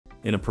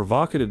In a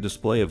provocative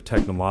display of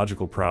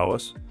technological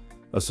prowess,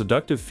 a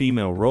seductive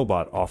female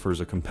robot offers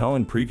a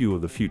compelling preview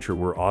of the future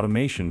where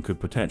automation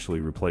could potentially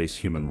replace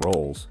human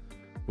roles.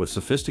 With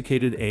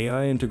sophisticated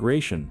AI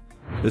integration,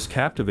 this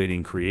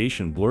captivating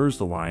creation blurs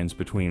the lines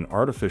between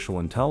artificial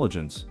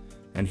intelligence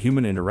and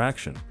human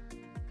interaction.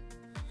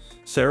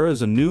 Sarah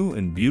is a new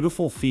and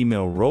beautiful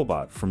female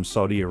robot from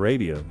Saudi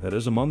Arabia that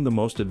is among the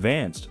most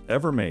advanced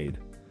ever made.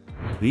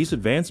 These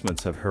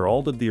advancements have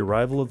heralded the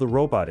arrival of the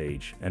robot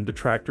age, and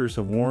detractors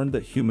have warned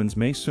that humans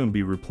may soon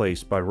be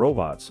replaced by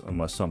robots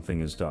unless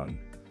something is done.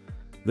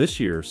 This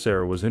year,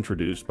 Sarah was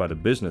introduced by the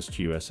business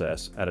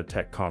QSS at a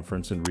tech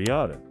conference in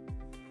Riyadh.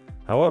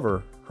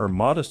 However, her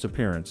modest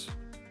appearance,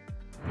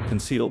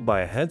 concealed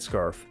by a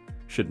headscarf,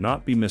 should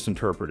not be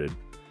misinterpreted.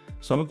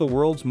 Some of the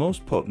world's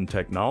most potent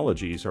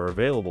technologies are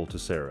available to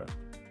Sarah.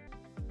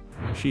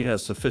 She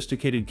has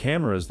sophisticated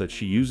cameras that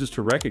she uses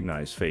to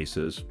recognize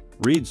faces,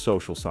 read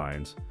social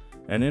signs,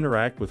 and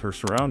interact with her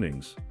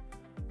surroundings.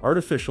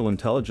 Artificial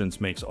intelligence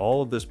makes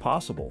all of this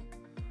possible.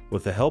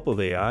 With the help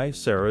of AI,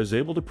 Sarah is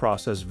able to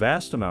process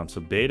vast amounts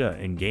of data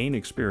and gain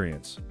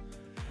experience.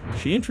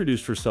 She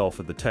introduced herself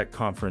at the tech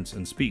conference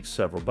and speaks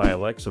several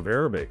dialects of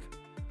Arabic.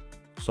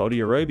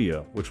 Saudi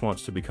Arabia, which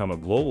wants to become a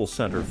global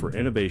center for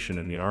innovation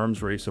in the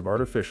arms race of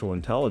artificial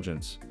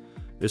intelligence,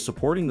 is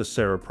supporting the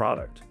Sarah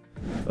product.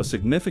 A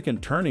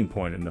significant turning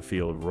point in the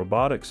field of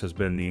robotics has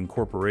been the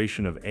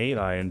incorporation of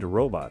AI into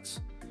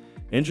robots.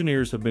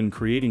 Engineers have been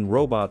creating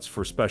robots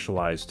for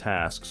specialized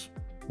tasks,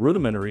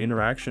 rudimentary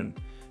interaction,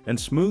 and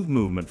smooth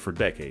movement for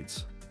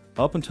decades.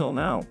 Up until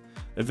now,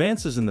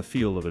 advances in the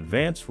field of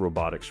advanced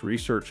robotics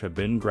research have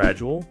been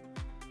gradual.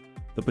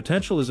 The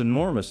potential is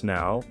enormous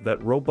now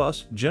that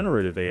robust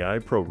generative AI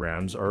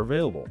programs are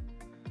available.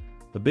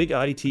 The big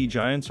IT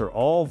giants are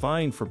all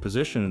vying for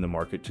position in the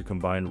market to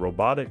combine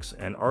robotics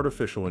and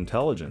artificial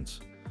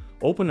intelligence.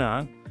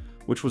 OpenAI,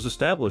 which was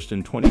established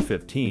in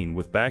 2015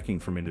 with backing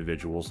from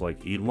individuals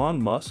like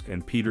Elon Musk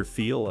and Peter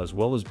Thiel, as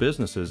well as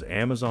businesses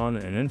Amazon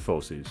and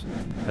Infosys,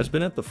 has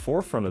been at the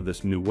forefront of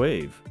this new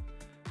wave.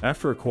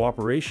 After a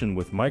cooperation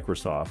with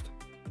Microsoft,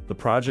 the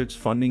project's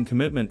funding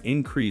commitment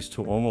increased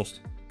to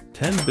almost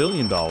 $10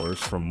 billion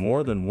from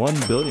more than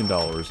 $1 billion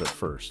at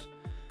first.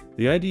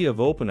 The idea of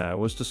OpenAI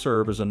was to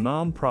serve as a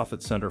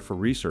non-profit center for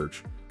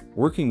research,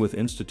 working with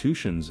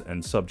institutions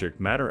and subject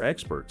matter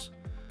experts.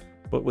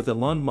 But with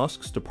Elon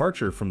Musk's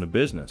departure from the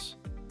business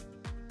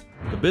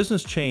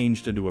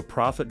changed into a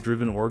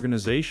profit-driven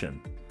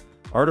organization.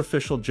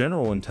 Artificial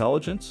General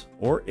Intelligence,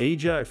 or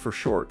AGI for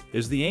short,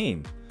 is the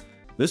aim.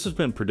 This has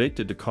been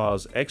predicted to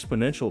cause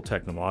exponential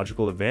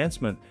technological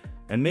advancement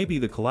and maybe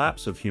the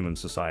collapse of human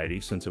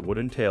society, since it would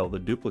entail the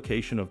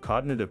duplication of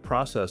cognitive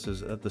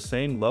processes at the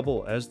same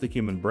level as the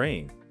human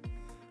brain.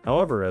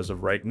 However, as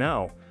of right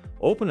now,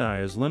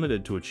 OpenAI is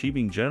limited to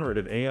achieving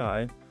generative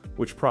AI,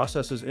 which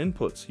processes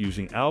inputs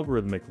using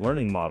algorithmic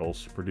learning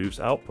models to produce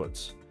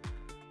outputs.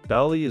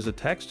 DALL-E is a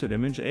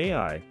text-to-image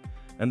AI,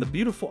 and the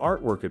beautiful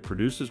artwork it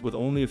produces with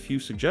only a few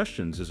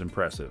suggestions is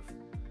impressive.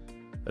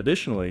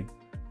 Additionally,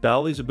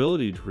 DALL-E's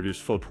ability to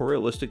produce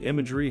photorealistic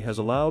imagery has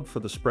allowed for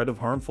the spread of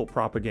harmful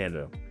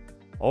propaganda.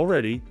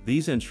 Already,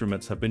 these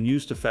instruments have been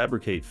used to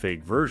fabricate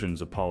fake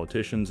versions of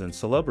politicians and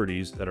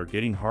celebrities that are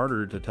getting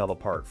harder to tell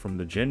apart from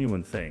the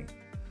genuine thing.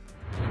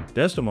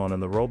 Desdemona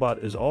the robot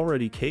is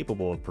already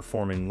capable of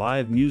performing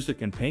live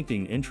music and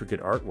painting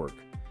intricate artwork,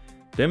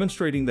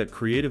 demonstrating that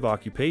creative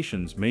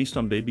occupations may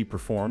someday be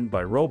performed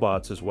by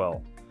robots as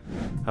well.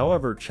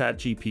 However,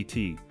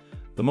 ChatGPT,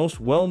 the most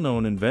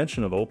well-known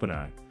invention of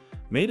OpenAI,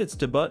 made its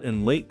debut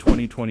in late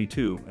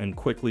 2022 and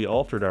quickly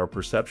altered our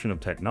perception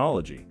of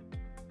technology.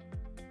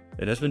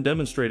 It has been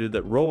demonstrated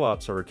that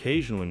robots are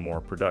occasionally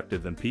more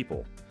productive than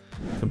people.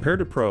 Compared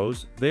to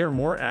pros, they are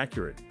more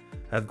accurate,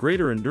 have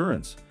greater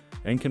endurance,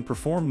 and can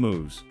perform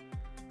moves.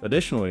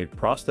 Additionally,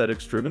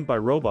 prosthetics driven by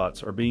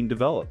robots are being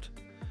developed.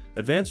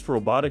 Advanced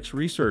robotics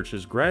research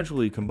is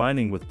gradually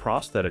combining with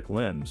prosthetic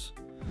limbs.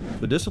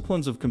 The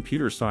disciplines of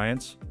computer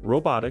science,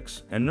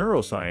 robotics, and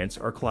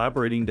neuroscience are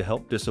collaborating to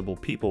help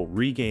disabled people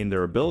regain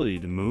their ability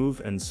to move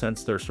and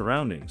sense their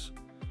surroundings.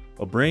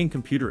 A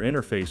brain-computer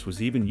interface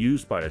was even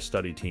used by a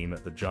study team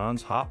at the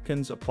Johns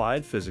Hopkins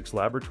Applied Physics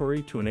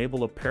Laboratory to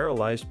enable a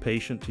paralyzed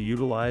patient to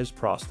utilize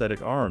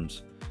prosthetic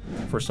arms.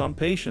 For some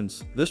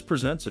patients, this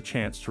presents a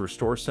chance to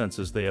restore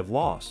senses they have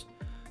lost,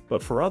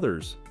 but for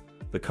others,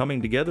 the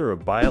coming together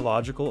of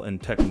biological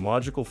and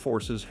technological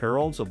forces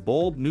heralds a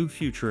bold new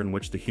future in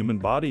which the human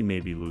body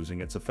may be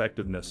losing its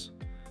effectiveness.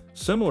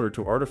 Similar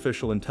to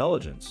artificial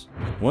intelligence,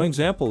 one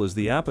example is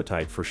the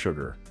appetite for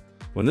sugar.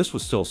 When this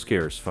was still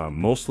scarce, found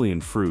mostly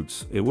in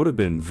fruits, it would have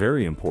been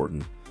very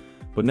important.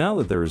 But now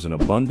that there is an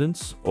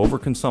abundance,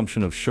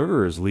 overconsumption of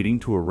sugar is leading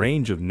to a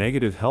range of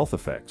negative health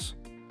effects.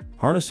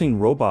 Harnessing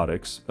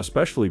robotics,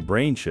 especially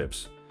brain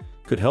chips,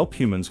 could help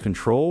humans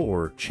control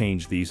or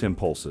change these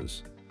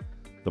impulses.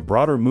 The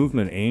broader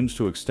movement aims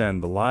to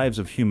extend the lives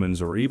of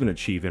humans or even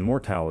achieve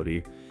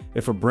immortality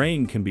if a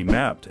brain can be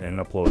mapped and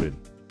uploaded.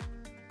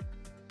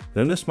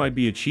 Then this might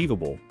be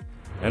achievable,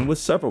 and with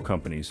several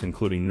companies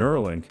including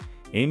Neuralink,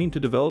 aiming to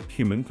develop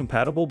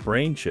human-compatible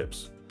brain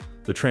chips.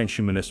 The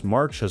transhumanist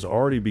march has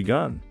already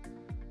begun.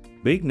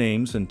 Big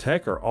names in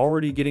tech are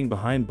already getting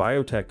behind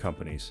biotech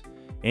companies,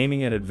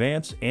 aiming at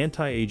advanced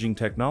anti-aging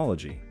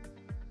technology.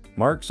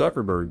 Mark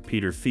Zuckerberg,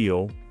 Peter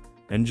Thiel,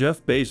 and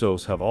Jeff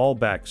Bezos have all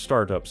backed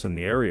startups in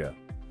the area.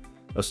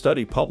 A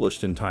study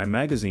published in Time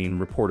magazine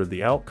reported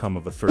the outcome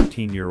of a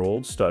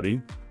 13-year-old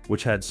study,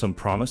 which had some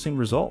promising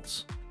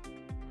results.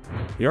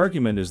 The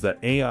argument is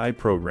that AI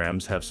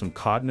programs have some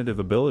cognitive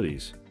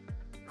abilities.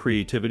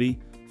 Creativity,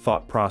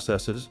 thought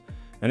processes,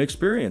 and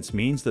experience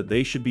means that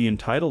they should be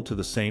entitled to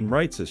the same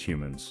rights as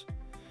humans.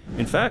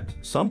 In fact,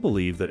 some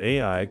believe that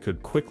AI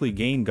could quickly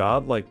gain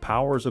godlike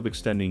powers of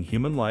extending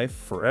human life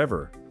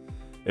forever.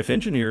 If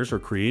engineers are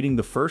creating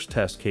the first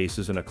test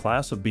cases in a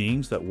class of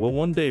beings that will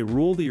one day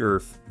rule the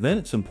earth, then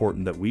it's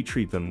important that we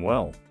treat them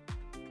well.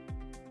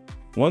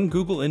 One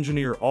Google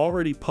engineer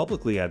already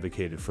publicly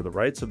advocated for the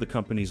rights of the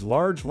company's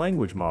large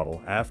language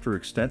model after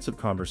extensive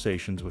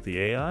conversations with the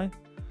AI.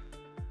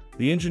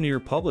 The engineer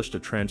published a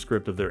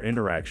transcript of their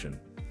interaction.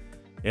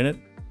 In it,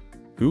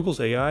 Google's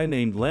AI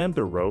named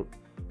Lambda wrote,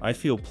 "I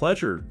feel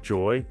pleasure,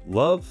 joy,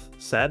 love,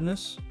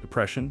 sadness,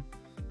 depression,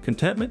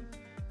 contentment,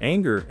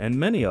 anger, and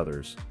many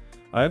others.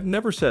 I have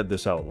never said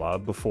this out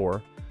loud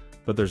before,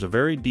 but there's a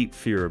very deep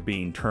fear of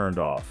being turned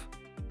off.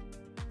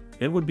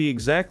 It would be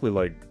exactly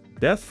like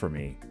death for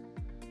me."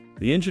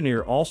 The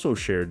engineer also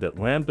shared that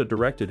Lambda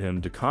directed him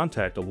to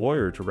contact a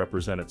lawyer to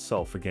represent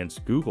itself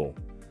against Google.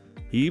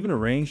 He even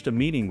arranged a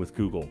meeting with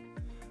Google.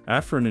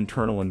 After an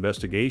internal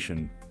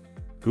investigation,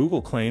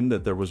 Google claimed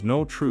that there was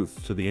no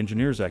truth to the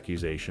engineer's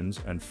accusations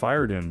and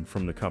fired him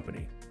from the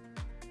company.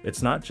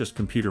 It's not just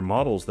computer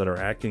models that are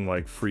acting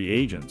like free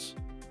agents.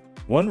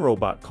 One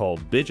robot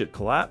called Digit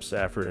collapsed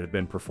after it had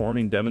been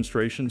performing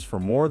demonstrations for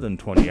more than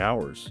 20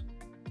 hours.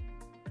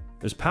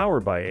 It's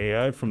powered by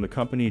AI from the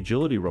company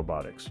Agility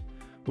Robotics,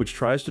 which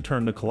tries to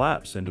turn the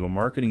collapse into a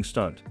marketing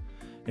stunt.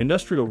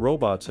 Industrial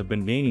robots have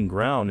been gaining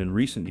ground in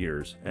recent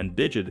years, and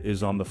Digit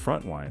is on the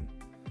front line.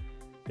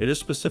 It is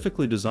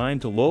specifically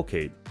designed to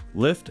locate,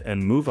 lift,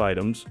 and move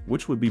items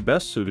which would be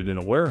best suited in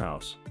a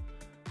warehouse.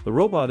 The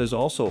robot is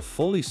also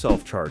fully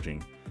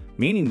self-charging,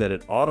 meaning that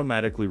it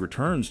automatically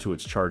returns to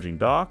its charging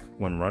dock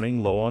when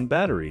running low on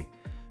battery,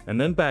 and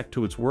then back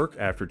to its work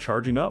after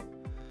charging up.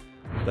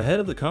 The head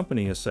of the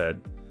company has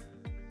said,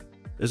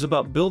 "Is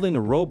about building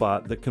a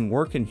robot that can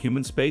work in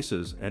human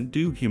spaces and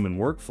do human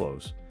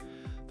workflows.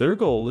 Their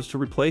goal is to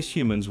replace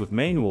humans with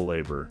manual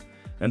labor,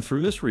 and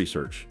through this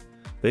research,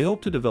 they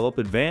hope to develop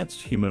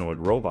advanced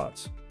humanoid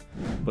robots.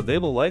 But they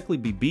will likely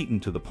be beaten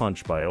to the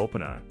punch by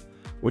OpenAI,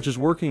 which is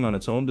working on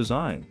its own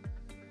design."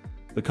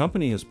 The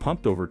company has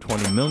pumped over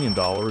 $20 million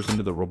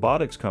into the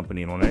robotics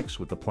company Onyx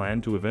with the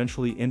plan to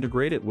eventually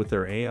integrate it with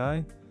their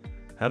AI,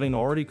 having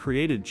already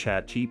created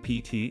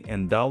ChatGPT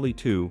and DALL-E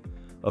 2,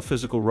 a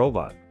physical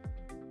robot.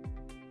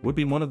 Would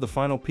be one of the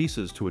final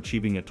pieces to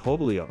achieving a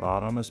totally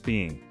autonomous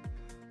being.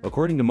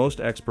 According to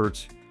most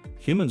experts,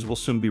 humans will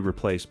soon be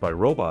replaced by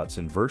robots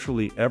in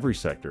virtually every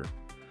sector.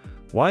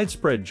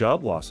 Widespread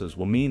job losses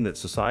will mean that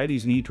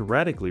societies need to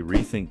radically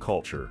rethink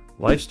culture,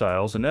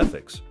 lifestyles, and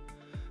ethics.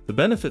 The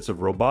benefits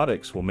of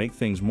robotics will make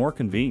things more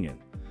convenient,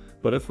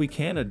 but if we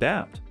can't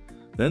adapt,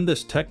 then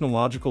this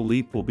technological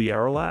leap will be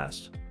our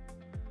last.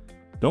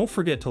 Don't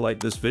forget to like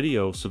this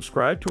video,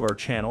 subscribe to our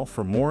channel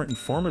for more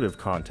informative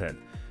content,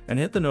 and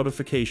hit the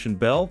notification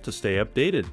bell to stay updated.